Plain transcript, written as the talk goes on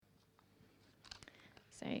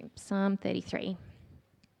So Psalm 33.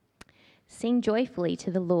 Sing joyfully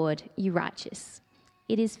to the Lord, you righteous.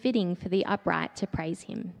 It is fitting for the upright to praise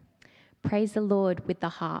him. Praise the Lord with the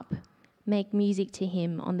harp. Make music to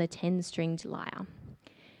him on the 10-stringed lyre.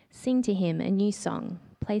 Sing to him a new song.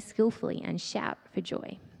 Play skillfully and shout for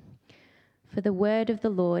joy. For the word of the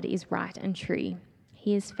Lord is right and true.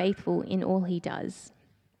 He is faithful in all he does.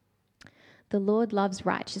 The Lord loves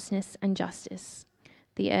righteousness and justice.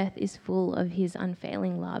 The earth is full of his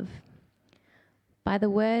unfailing love. By the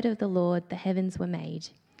word of the Lord the heavens were made,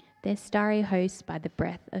 their starry host by the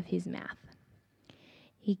breath of his mouth.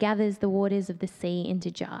 He gathers the waters of the sea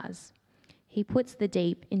into jars. He puts the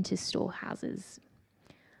deep into storehouses.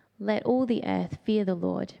 Let all the earth fear the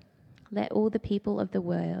Lord. Let all the people of the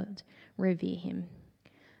world revere him.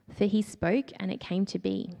 For he spoke and it came to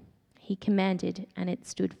be. He commanded and it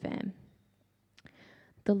stood firm.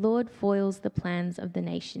 The Lord foils the plans of the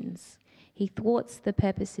nations. He thwarts the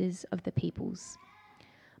purposes of the peoples.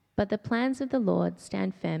 But the plans of the Lord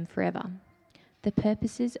stand firm forever, the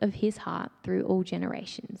purposes of his heart through all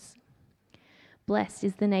generations. Blessed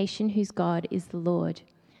is the nation whose God is the Lord,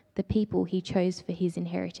 the people he chose for his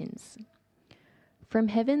inheritance. From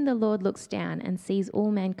heaven the Lord looks down and sees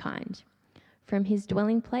all mankind. From his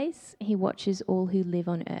dwelling place he watches all who live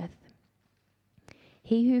on earth.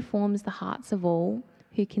 He who forms the hearts of all,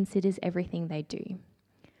 who considers everything they do.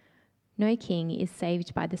 No king is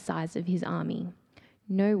saved by the size of his army.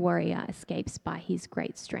 No warrior escapes by his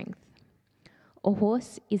great strength. A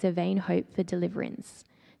horse is a vain hope for deliverance.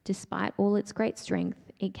 Despite all its great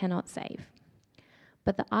strength, it cannot save.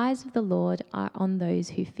 But the eyes of the Lord are on those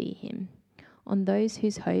who fear him, on those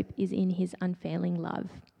whose hope is in his unfailing love,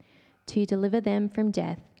 to deliver them from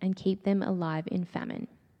death and keep them alive in famine.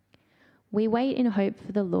 We wait in hope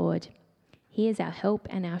for the Lord. He is our help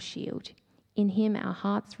and our shield. In him our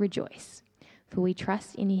hearts rejoice, for we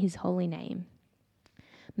trust in his holy name.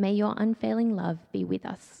 May your unfailing love be with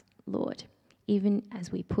us, Lord, even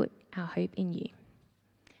as we put our hope in you.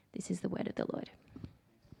 This is the word of the Lord.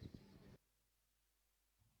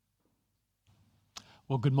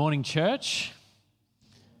 Well, good morning, church.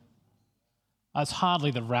 That's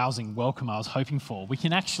hardly the rousing welcome I was hoping for. We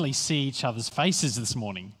can actually see each other's faces this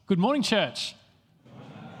morning. Good morning, church.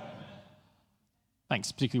 Thanks,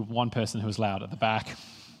 particularly one person who was loud at the back.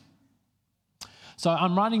 So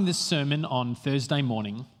I'm writing this sermon on Thursday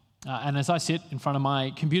morning, and as I sit in front of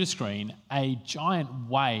my computer screen, a giant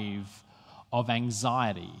wave of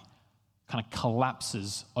anxiety kind of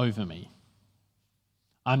collapses over me.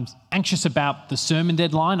 I'm anxious about the sermon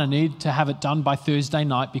deadline. I need to have it done by Thursday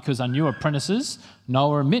night because our new apprentices,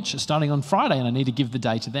 Noah and Mitch, are starting on Friday and I need to give the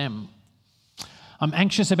day to them. I'm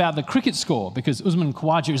anxious about the cricket score because Usman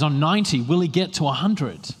Khawaja is on 90. Will he get to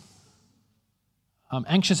 100? I'm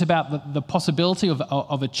anxious about the possibility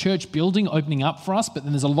of a church building opening up for us, but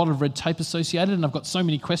then there's a lot of red tape associated and I've got so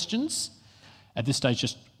many questions. At this stage,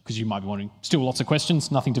 just because you might be wondering, still lots of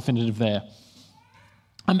questions, nothing definitive there.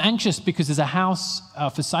 I'm anxious because there's a house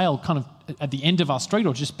for sale kind of at the end of our street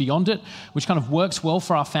or just beyond it, which kind of works well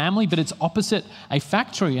for our family, but it's opposite a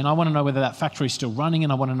factory. And I want to know whether that factory is still running,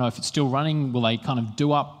 and I want to know if it's still running, will they kind of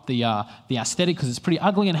do up the aesthetic because it's pretty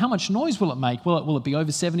ugly, and how much noise will it make? Will it be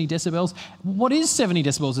over 70 decibels? What is 70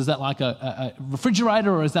 decibels? Is that like a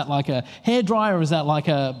refrigerator, or is that like a hairdryer, or is that like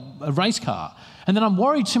a race car? And then I'm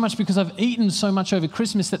worried too much because I've eaten so much over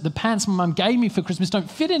Christmas that the pants my mum gave me for Christmas don't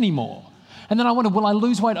fit anymore. And then I wonder, will I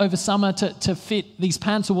lose weight over summer to fit these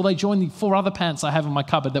pants, or will they join the 4 other pants I have in my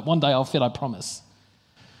cupboard that one day I'll fit, I promise?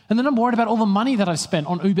 And then I'm worried about all the money that I've spent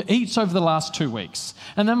on Uber Eats over the last 2 weeks.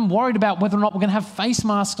 And then I'm worried about whether or not we're going to have face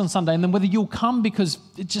masks on Sunday, and then whether you'll come because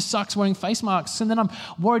it just sucks wearing face masks. And then I'm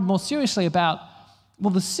worried more seriously about,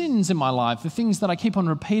 well, the sins in my life, the things that I keep on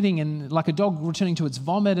repeating, and like a dog returning to its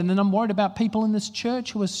vomit. And then I'm worried about people in this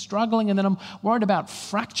church who are struggling. And then I'm worried about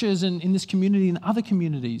fractures in this community and other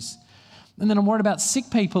communities. And then I'm worried about sick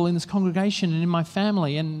people in this congregation and in my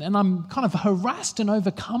family. And I'm kind of harassed and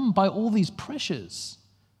overcome by all these pressures.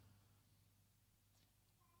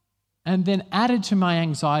 And then added to my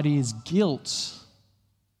anxiety is guilt.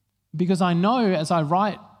 Because I know as I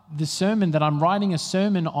write this sermon that I'm writing a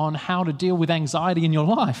sermon on how to deal with anxiety in your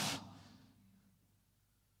life.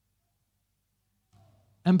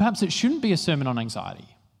 And perhaps it shouldn't be a sermon on anxiety.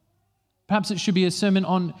 Perhaps it should be a sermon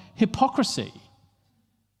on hypocrisy.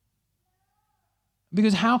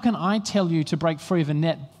 Because how can I tell you to break free of a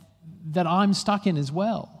net that I'm stuck in as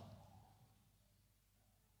well?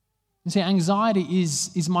 You see, anxiety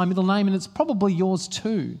is my middle name, and it's probably yours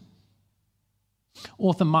too.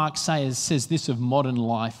 Author Mark Sayers says this of modern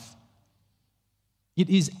life: It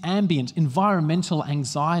is ambient, environmental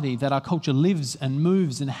anxiety that our culture lives and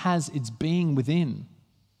moves and has its being within.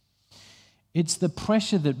 It's the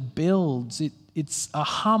pressure that builds. It's a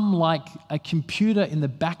hum like a computer in the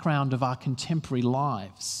background of our contemporary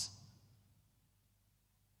lives.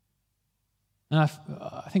 And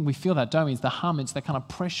I think we feel that, don't we? It's the hum, it's that kind of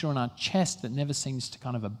pressure on our chest that never seems to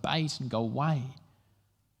kind of abate and go away.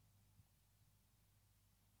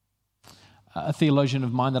 A theologian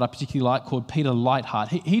of mine that I particularly like called Peter Leithart,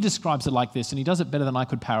 he describes it like this, and he does it better than I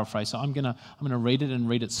could paraphrase, so I'm going to read it and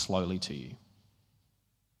read it slowly to you.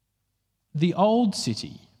 The old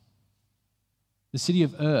city, the city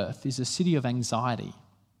of earth, is a city of anxiety.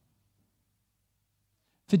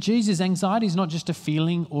 For Jesus, anxiety is not just a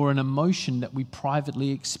feeling or an emotion that we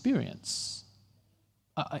privately experience.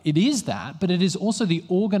 It is that, but it is also the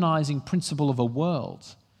organizing principle of a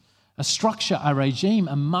world, a structure, a regime,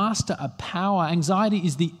 a master, a power. Anxiety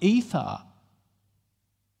is the ether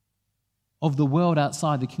of the world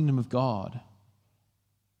outside the kingdom of God.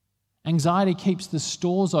 Anxiety keeps the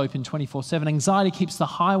stores open 24/7. Anxiety keeps the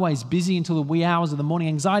highways busy until the wee hours of the morning.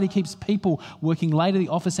 Anxiety keeps people working late at the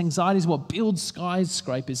office. Anxiety is what builds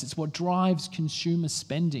skyscrapers. It's what drives consumer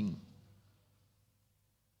spending.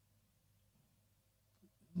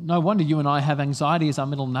 No wonder you and I have anxiety as our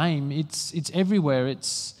middle name. It's everywhere.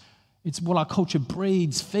 It's what our culture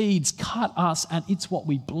breeds, feeds, cut us, and it's what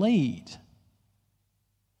we bleed.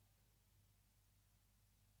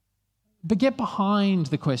 But get behind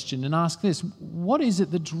the question and ask this: what is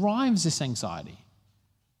it that drives this anxiety?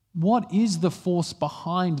 What is the force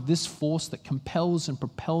behind this force that compels and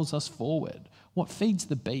propels us forward? What feeds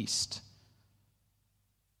the beast?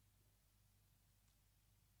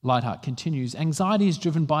 Leithart continues, anxiety is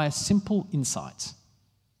driven by a simple insight.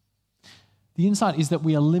 The insight is that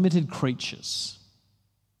we are limited creatures,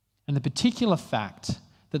 and the particular fact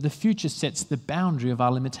that the future sets the boundary of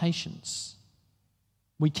our limitations.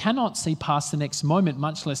 We cannot see past the next moment,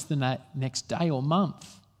 much less the next day or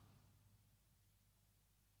month.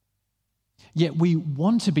 Yet we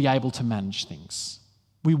want to be able to manage things.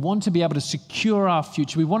 We want to be able to secure our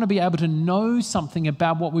future. We want to be able to know something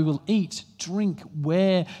about what we will eat, drink,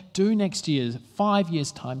 wear, do next year, 5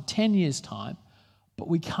 years' time, 10 years' time, but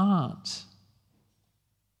we can't.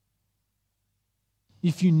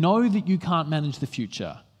 If you know that you can't manage the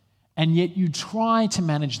future, and yet you try to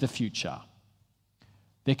manage the future,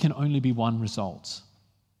 there can only be one result: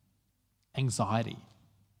 anxiety.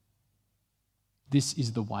 This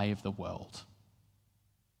is the way of the world.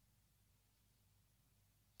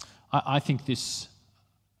 I think this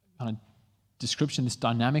kind of description, this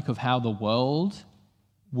dynamic of how the world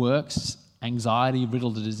works, anxiety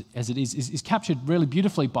riddled as it is captured really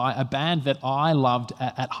beautifully by a band that I loved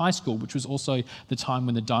at high school, which was also the time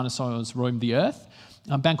when the dinosaurs roamed the earth,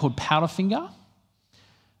 a band called Powderfinger.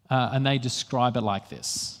 And they describe it like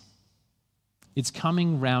this: it's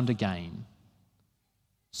coming round again,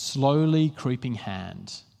 slowly creeping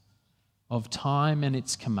hand of time and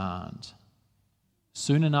its command.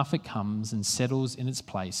 Soon enough it comes and settles in its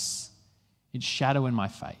place, its shadow in my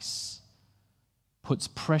face, puts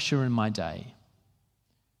pressure in my day.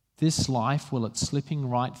 This life, will it slipping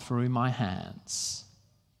right through my hands?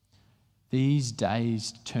 These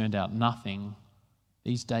days turned out nothing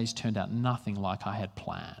like I had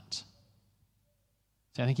planned.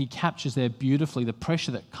 So I think he captures there beautifully the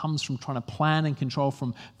pressure that comes from trying to plan and control,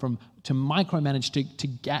 to micromanage, to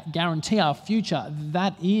guarantee our future.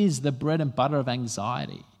 That is the bread and butter of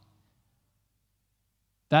anxiety.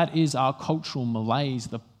 That is our cultural malaise,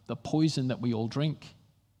 the poison that we all drink.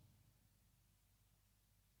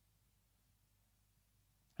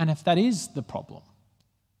 And if that is the problem,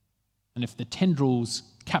 and if the tendrils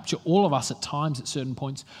capture all of us at times at certain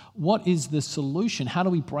points, what is the solution? How do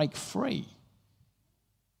we break free?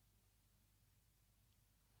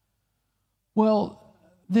 Well,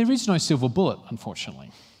 there is no silver bullet,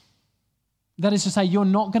 unfortunately. That is to say, you're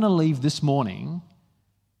not going to leave this morning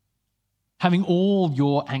having all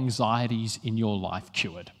your anxieties in your life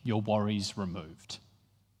cured, your worries removed.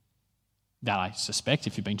 That, I suspect,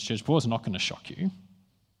 if you've been to church before, is not going to shock you.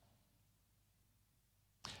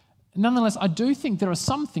 Nonetheless, I do think there are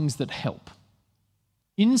some things that help.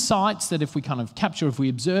 Insights that if we kind of capture, if we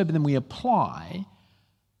observe, and then we apply,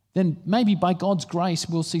 then maybe by God's grace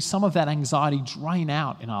we'll see some of that anxiety drain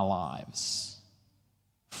out in our lives,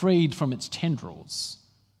 freed from its tendrils.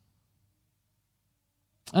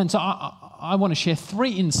 And so I want to share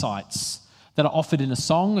 3 insights that are offered in a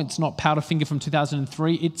song. It's not Powderfinger from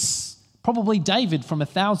 2003, it's probably David from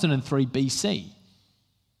 1003 BC.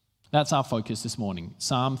 That's our focus this morning.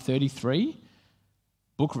 Psalm 33,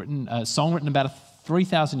 song written about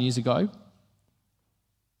 3,000 years ago.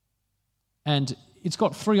 And it's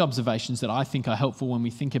got 3 observations that I think are helpful when we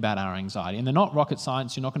think about our anxiety. And they're not rocket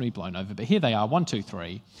science, you're not going to be blown over, but here they are, 1, 2,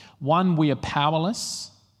 3. 1, we are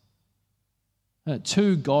powerless.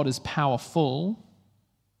 2, God is powerful.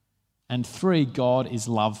 And 3, God is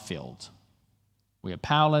love-filled. We are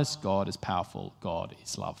powerless, God is powerful, God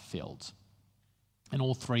is love-filled. And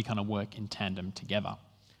all 3 kind of work in tandem together.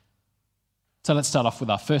 So let's start off with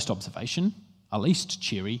our first observation, our least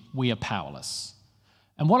cheery, we are powerless.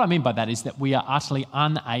 And what I mean by that is that we are utterly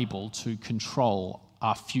unable to control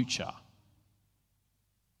our future,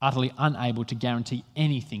 utterly unable to guarantee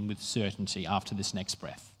anything with certainty after this next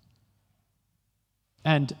breath.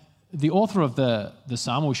 And the author of the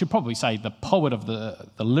psalm, or we should probably say the poet of the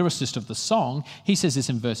lyricist of the song, he says this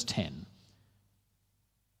in verse 10.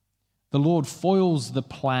 The Lord foils the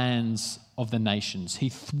plans of the nations. He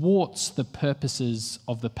thwarts the purposes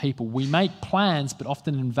of the people. We make plans, but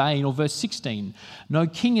often in vain. Or verse 16, no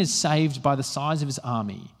king is saved by the size of his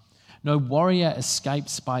army. No warrior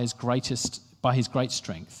escapes by his great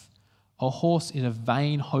strength. A horse is a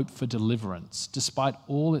vain hope for deliverance. Despite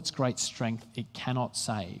all its great strength, it cannot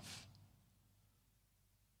save.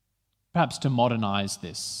 Perhaps to modernize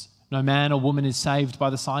this, no man or woman is saved by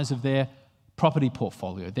the size of their property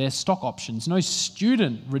portfolio, their stock options. No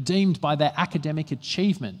student redeemed by their academic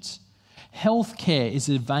achievement. Healthcare is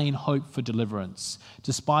a vain hope for deliverance.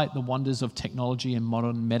 Despite the wonders of technology and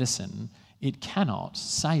modern medicine, it cannot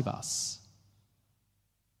save us.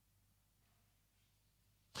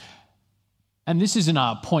 And this isn't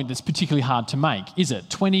a point that's particularly hard to make, is it?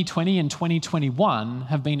 2020 and 2021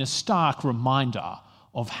 have been a stark reminder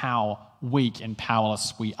of how weak and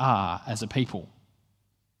powerless we are as a people.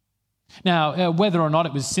 Now, whether or not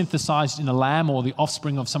it was synthesized in a lamb or the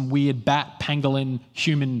offspring of some weird bat, pangolin,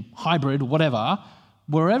 human hybrid, whatever,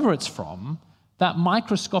 wherever it's from, that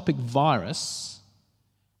microscopic virus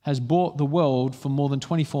has brought the world for more than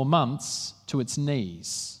 24 months to its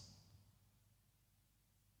knees.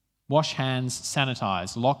 Wash hands,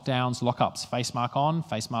 sanitize, lockdowns, lockups, face mask on,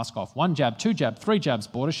 face mask off. 1 jab, 2 jab, 3 jabs,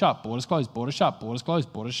 border shut, borders closed, border shut, borders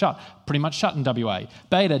closed, borders shut. Pretty much shut in WA.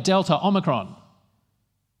 Beta, Delta, Omicron.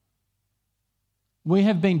 We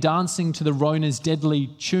have been dancing to the Rona's deadly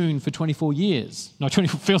tune for 24 years. No,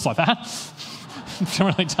 24 feels like that. It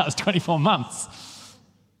really does, 24 months.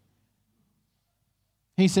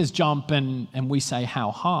 He says jump and we say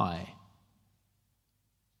how high.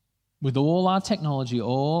 With all our technology,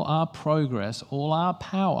 all our progress, all our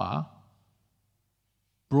power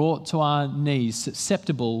brought to our knees,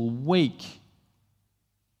 susceptible, weak.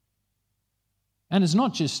 And it's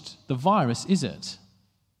not just the virus, is it?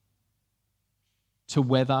 To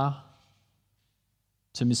weather,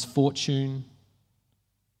 to misfortune,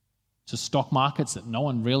 to stock markets that no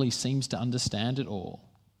one really seems to understand at all.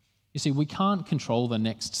 You see, we can't control the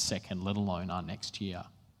next second, let alone our next year.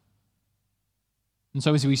 And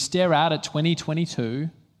so as we stare out at 2022,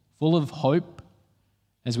 full of hope,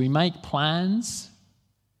 as we make plans,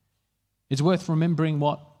 it's worth remembering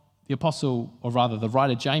what the apostle, or rather the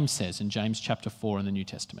writer James says in James chapter 4 in the New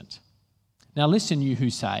Testament. Now listen, you who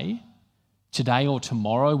say, today or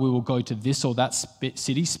tomorrow we will go to this or that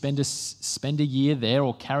city, spend a year there,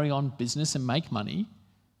 or carry on business and make money.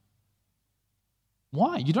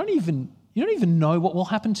 Why? You don't even know what will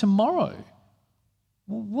happen tomorrow.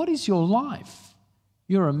 Well, what is your life?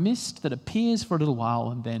 You're a mist that appears for a little while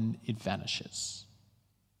and then it vanishes.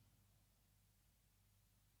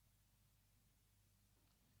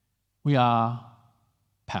 We are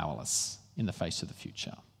powerless in the face of the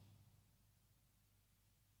future.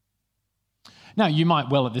 Now, you might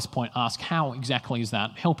well at this point ask, how exactly is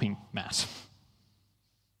that helping, Matt?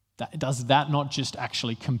 Does that not just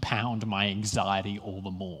actually compound my anxiety all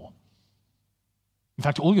the more? In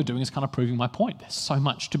fact, all you're doing is kind of proving my point. There's so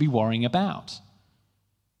much to be worrying about.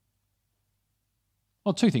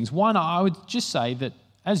 Well, 2 things. One, I would just say that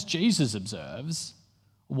as Jesus observes,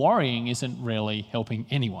 worrying isn't really helping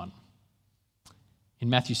anyone. In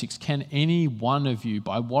Matthew 6, can any one of you,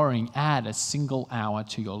 by worrying, add a single hour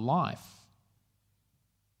to your life?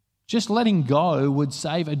 Just letting go would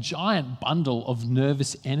save a giant bundle of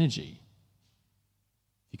nervous energy.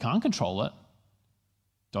 If you can't control it,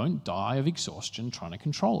 don't die of exhaustion trying to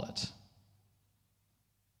control it.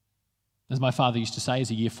 As my father used to say as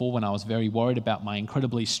a year 4 when I was very worried about my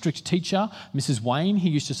incredibly strict teacher, Mrs. Wayne, he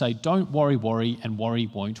used to say, don't worry, and worry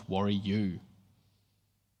won't worry you.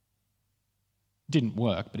 Didn't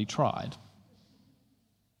work, but he tried.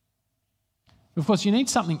 Of course, you need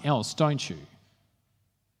something else, don't you?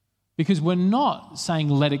 Because we're not saying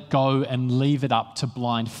let it go and leave it up to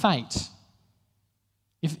blind fate.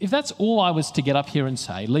 If that's all I was to get up here and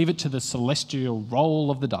say, leave it to the celestial roll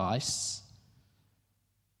of the dice,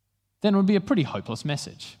 then it would be a pretty hopeless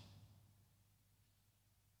message.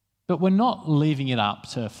 But we're not leaving it up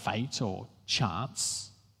to fate or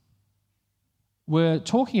chance. We're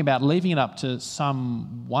talking about leaving it up to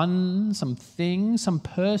someone, something, some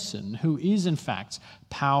person who is in fact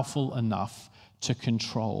powerful enough to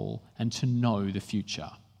control and to know the future.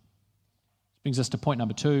 This brings us to point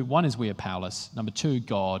number 2. One is we are powerless. Number 2,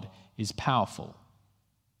 God is powerful.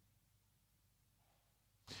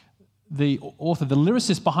 The author, the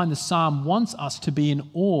lyricist behind the psalm, wants us to be in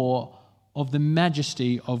awe of the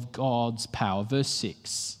majesty of God's power. Verse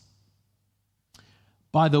 6.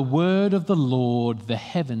 By the word of the Lord the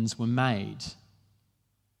heavens were made,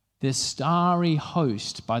 their starry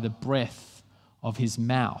host by the breath of his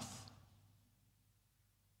mouth.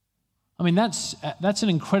 I mean, that's an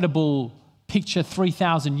incredible picture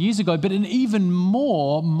 3,000 years ago, but an even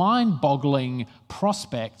more mind-boggling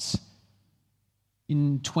prospect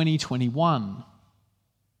in 2021.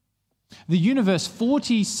 The universe,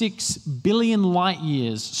 46 billion light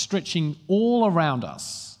years stretching all around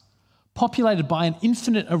us, populated by an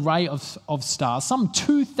infinite array of stars, some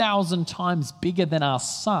 2,000 times bigger than our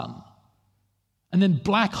sun, and then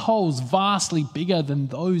black holes vastly bigger than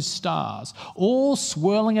those stars, all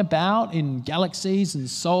swirling about in galaxies and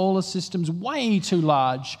solar systems way too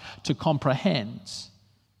large to comprehend.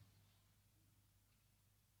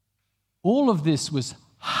 All of this was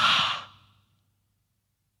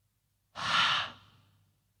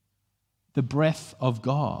the breath of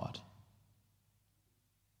God.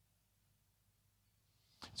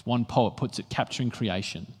 As one poet puts it, capturing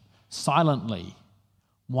creation, silently,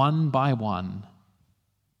 one by one,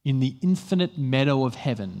 in the infinite meadow of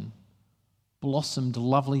heaven, blossomed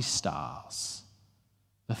lovely stars,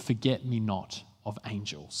 the forget-me-not of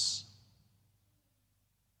angels.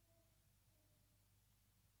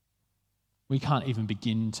 We can't even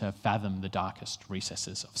begin to fathom the darkest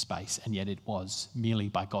recesses of space, and yet it was merely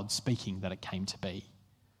by God speaking that it came to be.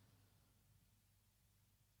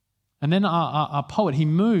 And then our poet, he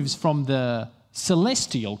moves from the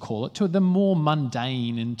celestial, call it, to the more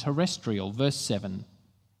mundane and terrestrial. Verse 7.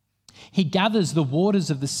 He gathers the waters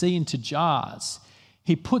of the sea into jars.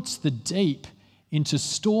 He puts the deep into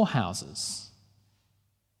storehouses.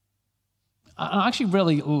 I actually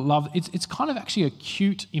really love it. It's kind of actually a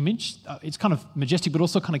cute image. It's kind of majestic, but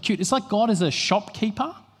also kind of cute. It's like God is a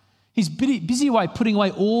shopkeeper. He's busy away putting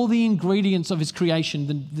away all the ingredients of his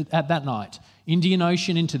creation at that night. Indian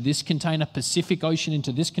Ocean into this container, Pacific Ocean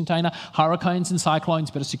into this container, hurricanes and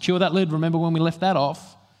cyclones. Better secure that lid. Remember when we left that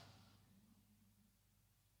off?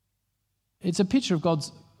 It's a picture of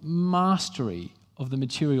God's mastery of the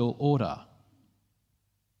material order.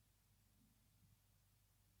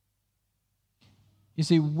 You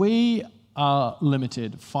see, we are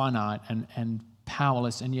limited, finite, and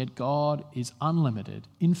powerless, and yet God is unlimited,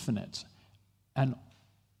 infinite, and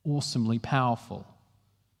awesomely powerful.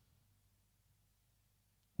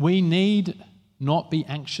 We need not be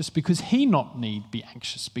anxious because he not need be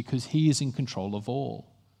anxious because he is in control of all.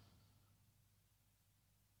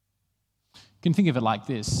 You can think of it like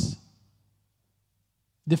this.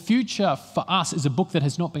 The future for us is a book that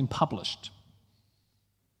has not been published.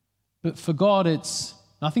 But for God, it's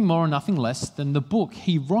nothing more and nothing less than the book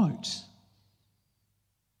he wrote.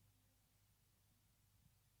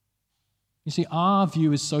 You see, our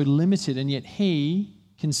view is so limited, and yet he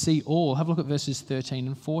can see all. Have a look at verses 13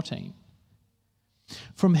 and 14.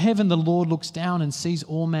 From heaven the Lord looks down and sees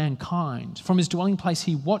all mankind. From his dwelling place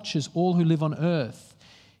he watches all who live on earth.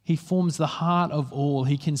 He forms the heart of all.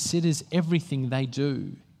 He considers everything they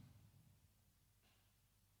do.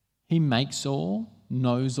 He makes all,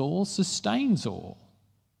 knows all, sustains all.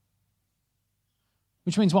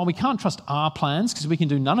 Which means while we can't trust our plans because we can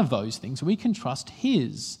do none of those things, we can trust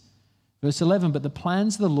his. Verse 11, but the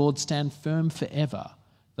plans of the Lord stand firm forever,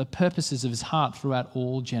 the purposes of his heart throughout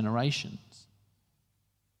all generations.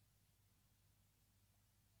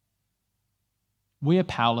 We are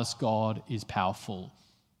powerless, God is powerful.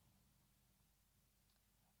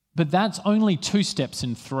 But that's only 2 steps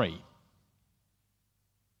in 3.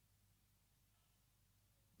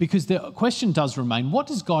 Because the question does remain, what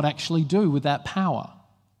does God actually do with that power?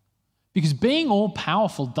 Because being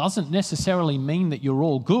all-powerful doesn't necessarily mean that you're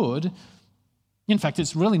all good. In fact,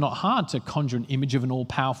 it's really not hard to conjure an image of an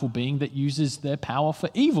all-powerful being that uses their power for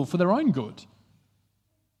evil, for their own good.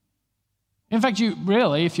 In fact, you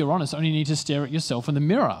really, if you're honest, only need to stare at yourself in the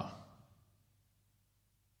mirror.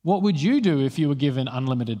 What would you do if you were given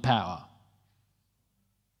unlimited power?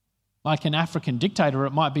 Like an African dictator,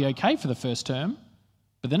 it might be okay for the first term,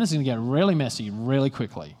 but then it's going to get really messy really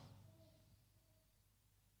quickly.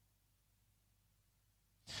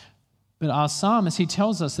 But our psalmist, he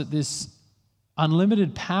tells us that this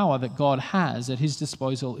unlimited power that God has at his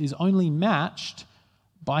disposal is only matched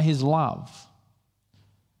by his love.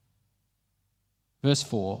 Verse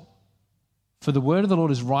 4, for the word of the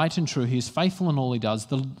Lord is right and true. He is faithful in all he does.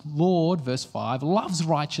 The Lord, verse 5, loves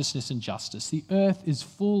righteousness and justice. The earth is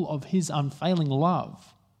full of his unfailing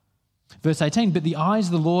love. Verse 18, but the eyes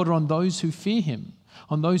of the Lord are on those who fear him,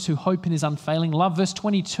 on those who hope in his unfailing love. Verse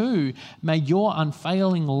 22, may your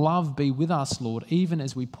unfailing love be with us, Lord, even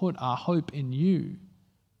as we put our hope in you.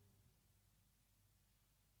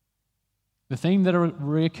 The theme that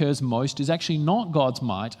reoccurs most is actually not God's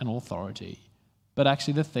might and authority, but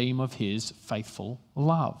actually the theme of his faithful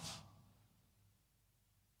love.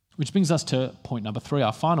 Which brings us to point number 3,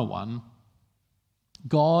 our final one.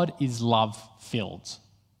 God is love-filled.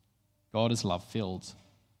 God is love-filled.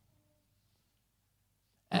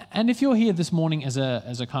 And if you're here this morning as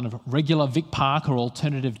a kind of regular Vic Park or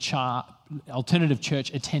alternative church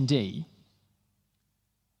attendee,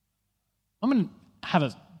 I'm going to have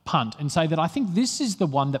a punt and say that I think this is the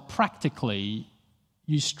one that practically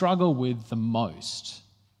you struggle with the most.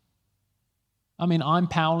 I mean, I'm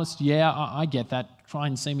powerless. Yeah, I get that. Try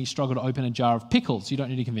and see me struggle to open a jar of pickles. You don't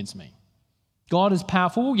need to convince me. God is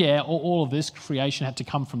powerful. Yeah, all of this creation had to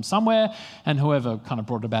come from somewhere, and whoever kind of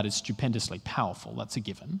brought it about is stupendously powerful. That's a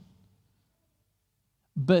given.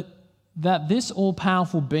 But that this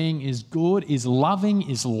all-powerful being is good, is loving,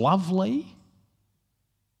 is lovely.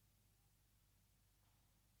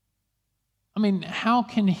 I mean, how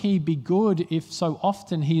can he be good if so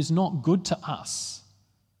often he is not good to us?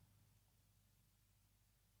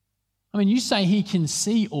 I mean, you say he can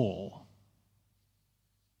see all.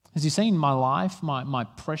 Has he seen my life, my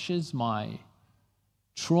pressures, my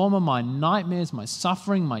trauma, my nightmares, my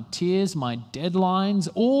suffering, my tears, my deadlines,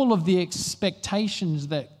 all of the expectations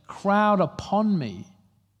that crowd upon me?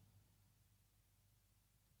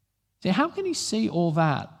 See, how can he see all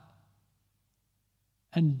that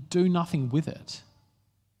and do nothing with it?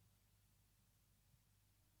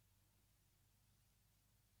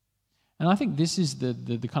 And I think this is the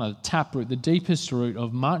kind of taproot, the deepest root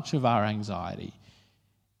of much of our anxiety,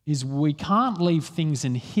 is we can't leave things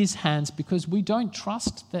in his hands because we don't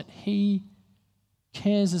trust that he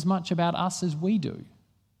cares as much about us as we do.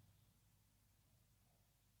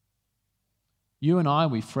 You and I,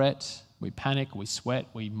 we fret, we panic, we sweat,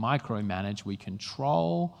 we micromanage, we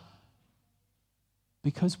control,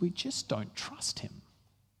 because we just don't trust him.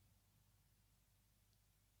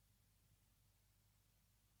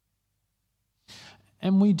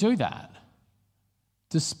 And we do that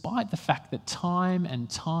despite the fact that time and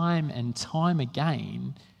time and time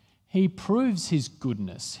again, he proves his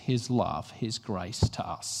goodness, his love, his grace to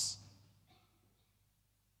us.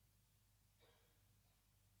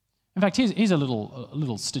 In fact, here's a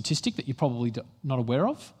little statistic that you're probably not aware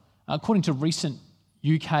of. According to recent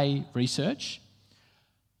UK research,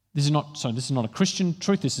 this is not a Christian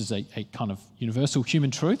truth, this is a kind of universal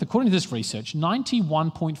human truth. According to this research,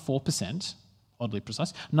 91.4%, oddly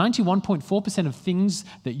precise, 91.4% of things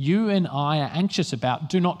that you and I are anxious about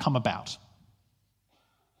do not come about.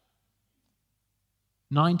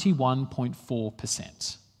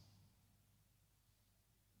 91.4%.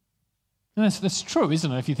 And that's true,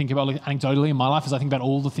 isn't it? If you think about it anecdotally in my life, as I think about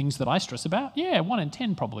all the things that I stress about, 1 in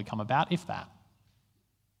 10 probably come about, if that.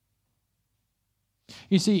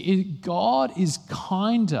 You see, God is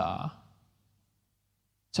kinder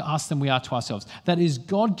to us than we are to ourselves. That is,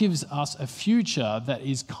 God gives us a future that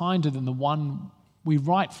is kinder than the one we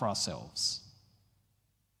write for ourselves.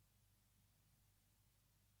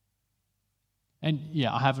 And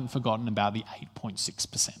I haven't forgotten about the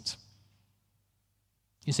 8.6%.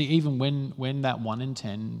 You see, even when that 1 in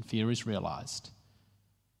 10 fear is realised,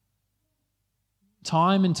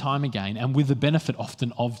 time and time again, and with the benefit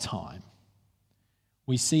often of time,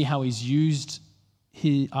 we see how he's used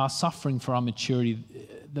our suffering for our maturity,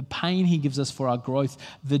 the pain he gives us for our growth,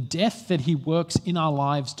 the death that he works in our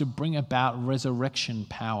lives to bring about resurrection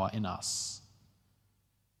power in us.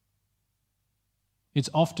 It's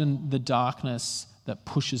often the darkness that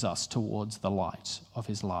pushes us towards the light of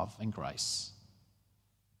his love and grace.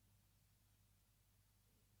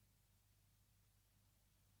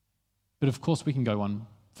 But of course, we can go on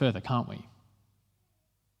further, can't we?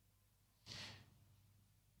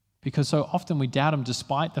 Because so often we doubt him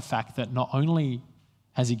despite the fact that not only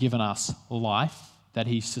has he given us life, that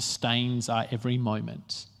he sustains our every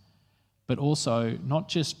moment, but also not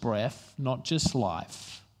just breath, not just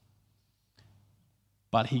life,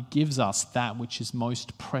 but he gives us that which is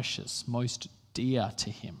most precious, most dear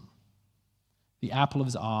to him. The apple of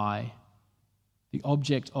his eye, the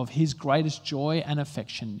object of his greatest joy and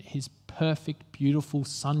affection, his perfect, beautiful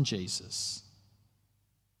Son, Jesus.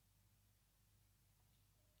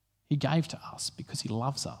 He gave to us because he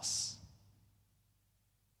loves us.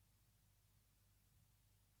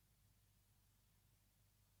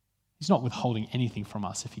 He's not withholding anything from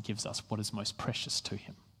us if he gives us what is most precious to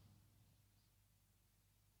him.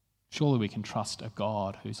 Surely we can trust a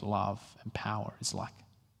God whose love and power is like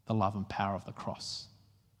the love and power of the cross.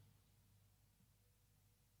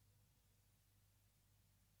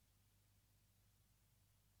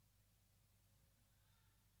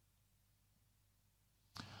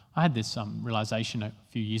 I had this realization a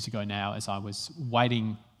few years ago now as I was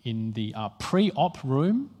waiting in the pre-op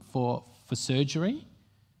room for surgery.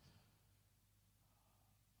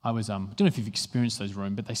 I don't know if you've experienced those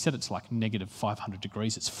rooms, but they said it's like negative 500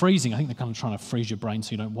 degrees. It's freezing. I think they're kind of trying to freeze your brain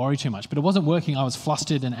so you don't worry too much. But it wasn't working. I was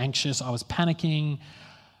flustered and anxious. I was panicking.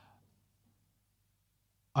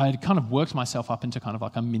 I had kind of worked myself up into kind of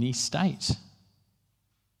like a mini state.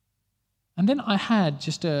 And then I had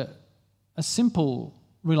just a simple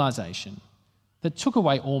realization that took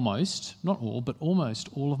away almost, not all, but almost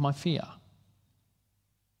all of my fear.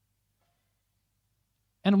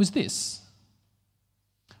 And it was this: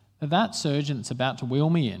 that surgeon that's about to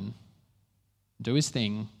wheel me in, do his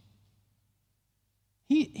thing,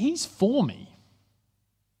 he's for me.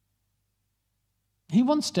 He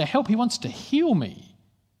wants to help. He wants to heal me.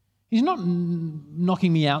 He's not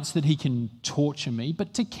knocking me out so that he can torture me,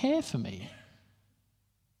 but to care for me.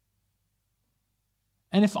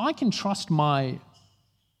 And if I can trust my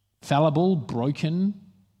fallible, broken,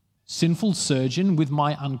 sinful surgeon with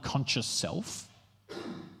my unconscious self,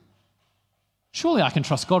 surely I can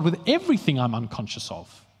trust God with everything I'm unconscious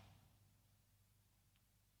of.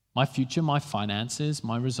 My future, my finances,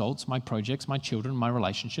 my results, my projects, my children, my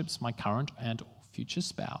relationships, my current and future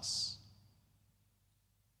spouse.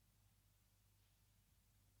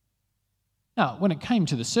 Now, when it came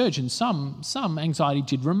to the surgeon, some anxiety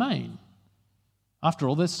did remain. After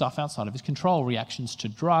all, there's stuff outside of his control, reactions to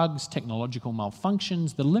drugs, technological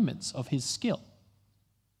malfunctions, the limits of his skill.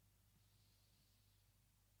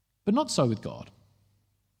 But not so with God.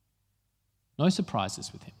 No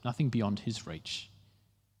surprises with him, nothing beyond his reach,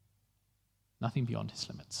 nothing beyond his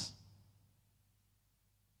limits.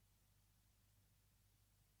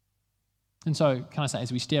 And so, can I say,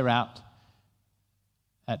 as we stare out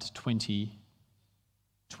at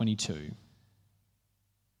 2022,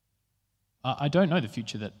 I don't know the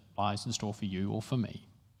future that lies in store for you or for me.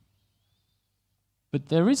 But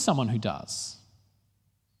there is someone who does.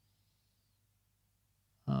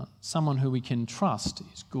 Someone who we can trust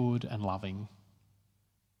is good and loving,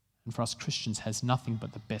 and for us Christians has nothing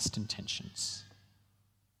but the best intentions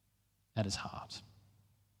at his heart.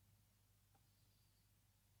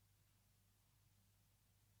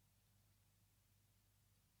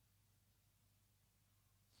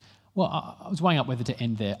 Well, I was weighing up whether to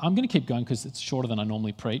end there. I'm going to keep going because it's shorter than I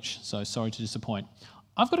normally preach, so sorry to disappoint.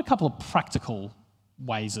 I've got a couple of practical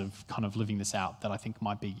ways of kind of living this out that I think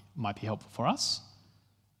might be helpful for us.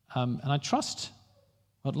 And I trust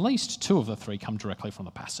at least two of the three come directly from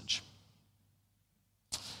the passage.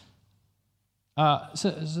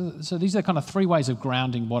 So these are kind of three ways of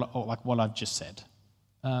grounding what I've just said.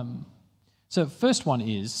 So first one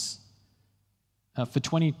is for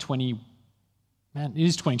 2020. Man, it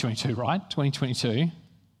is 2022, right? 2022.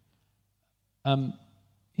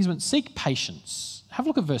 He's went, seek patience. Have a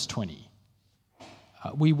look at verse 20.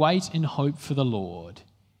 We wait in hope for the Lord.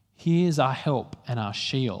 He is our help and our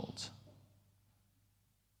shield.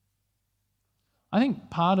 I think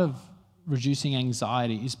part of reducing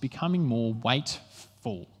anxiety is becoming more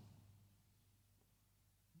waitful,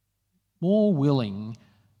 more willing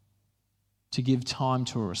to give time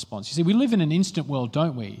to a response. You see, we live in an instant world,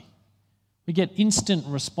 don't we? We get instant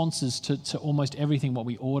responses to almost everything, what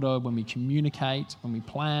we order, when we communicate, when we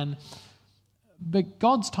plan. But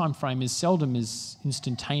God's time frame is seldom as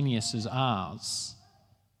instantaneous as ours.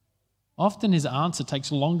 Often his answer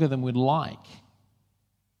takes longer than we'd like.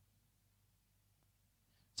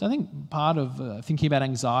 So I think part of thinking about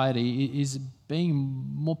anxiety is being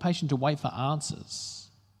more patient to wait for answers,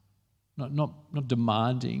 not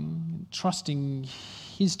demanding, trusting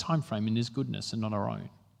his time frame and his goodness and not our own.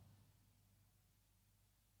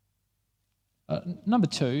 Number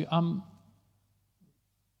two,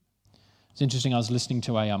 it's interesting. I was listening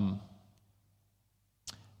to a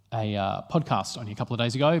podcast only a couple of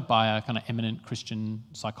days ago by a kind of eminent Christian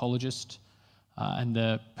psychologist, and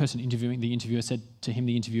the person interviewing the interviewer said to him,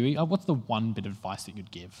 the interviewee, "What's the one bit of advice that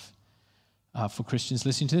you'd give for Christians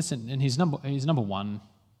listening to this?" And his number one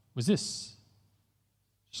was this: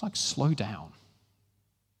 just like slow down.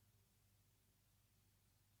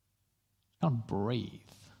 Can't breathe.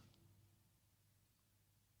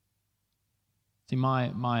 See,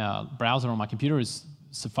 my browser on my computer is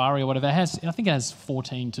Safari or whatever. I think it has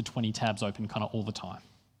 14 to 20 tabs open kind of all the time.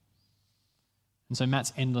 And so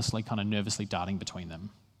Matt's endlessly kind of nervously darting between them.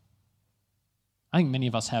 I think many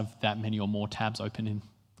of us have that many or more tabs open in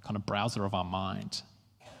the kind of browser of our mind.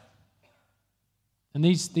 And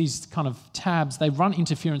these kind of tabs, they run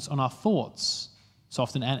interference on our thoughts so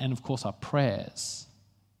often, and of course our prayers.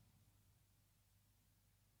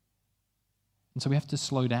 And so we have to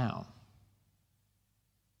slow down.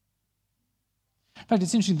 In fact,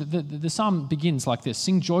 it's interesting that the psalm begins like this: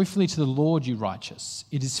 "Sing joyfully to the Lord, you righteous.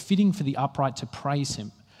 It is fitting for the upright to praise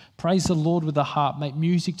him. Praise the Lord with the harp. Make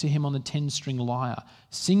music to him on the 10-string lyre.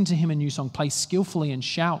 Sing to him a new song. Play skillfully and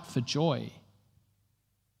shout for joy."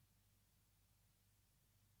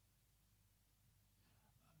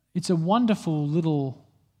 It's a wonderful little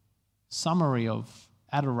summary of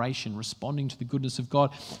adoration, responding to the goodness of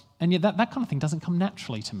God. And yet that kind of thing doesn't come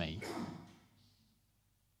naturally to me.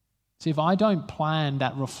 See, if I don't plan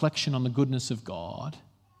that reflection on the goodness of God,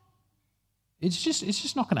 it's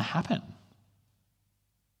just not going to happen.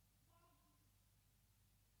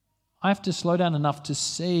 I have to slow down enough to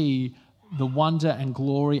see the wonder and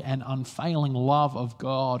glory and unfailing love of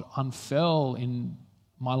God unfurl in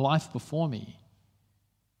my life before me.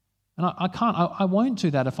 And I won't do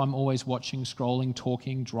that if I'm always watching, scrolling,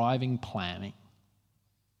 talking, driving, planning.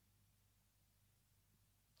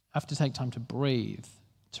 I have to take time to breathe,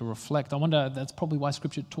 to reflect. I wonder, that's probably why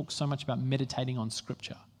Scripture talks so much about meditating on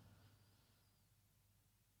Scripture.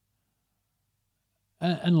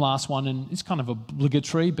 And last one, and it's kind of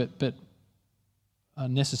obligatory, but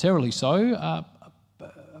necessarily so, a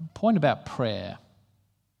point about prayer.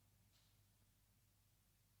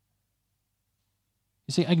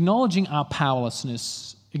 You see, acknowledging our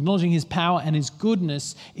powerlessness, acknowledging his power and his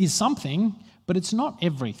goodness is something, but it's not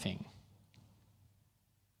everything.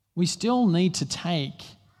 We still need to take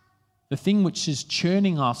the thing which is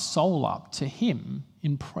churning our soul up to him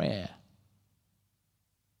in prayer.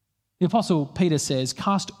 The Apostle Peter says,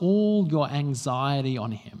 "Cast all your anxiety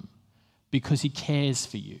on him because he cares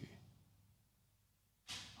for you."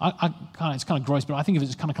 It's kind of gross, but I think of it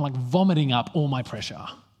as kind of like vomiting up all my pressure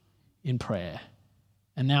in prayer.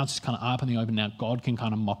 And now it's just kind of up in the open. Now God can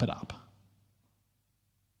kind of mop it up.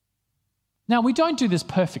 Now, we don't do this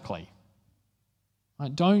perfectly.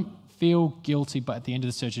 Right? Don't feel guilty but at the end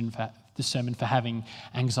of the sermon for having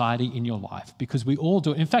anxiety in your life, because we all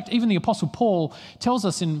do it. In fact, even the Apostle Paul tells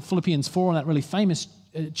us in Philippians 4, in that really famous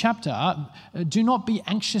chapter, do not be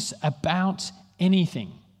anxious about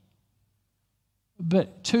anything.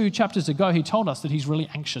 But 2 chapters ago, he told us that he's really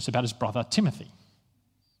anxious about his brother Timothy.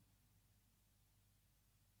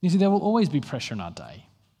 You see, there will always be pressure in our day.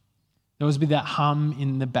 There will always be that hum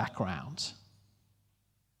in the background.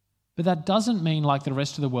 But that doesn't mean, like the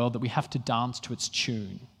rest of the world, that we have to dance to its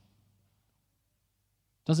tune.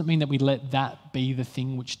 Doesn't mean that we let that be the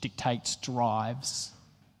thing which dictates, drives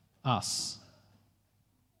us.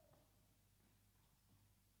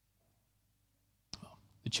 Well,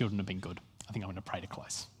 the children have been good. I think I'm going to pray to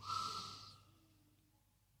close.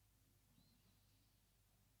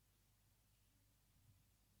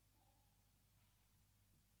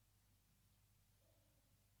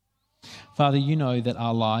 Father, you know that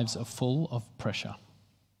our lives are full of pressure.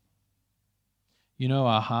 You know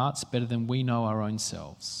our hearts better than we know our own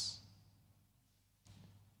selves.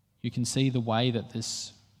 You can see the way that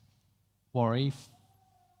this worry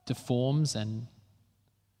deforms and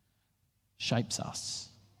shapes us.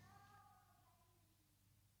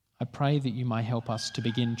 I pray that you might help us to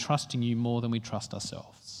begin trusting you more than we trust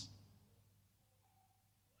ourselves.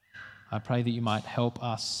 I pray that you might help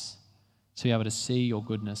us to be able to see your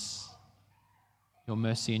goodness, your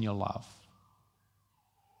mercy and your love.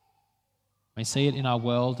 May we see it in our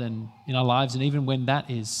world and in our lives, and even when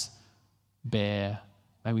that is bare,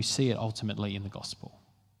 may we see it ultimately in the gospel.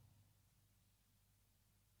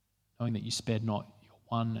 Knowing that you spared not your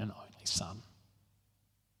one and only Son,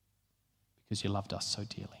 because you loved us so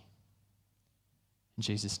dearly. In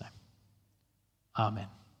Jesus' name, amen.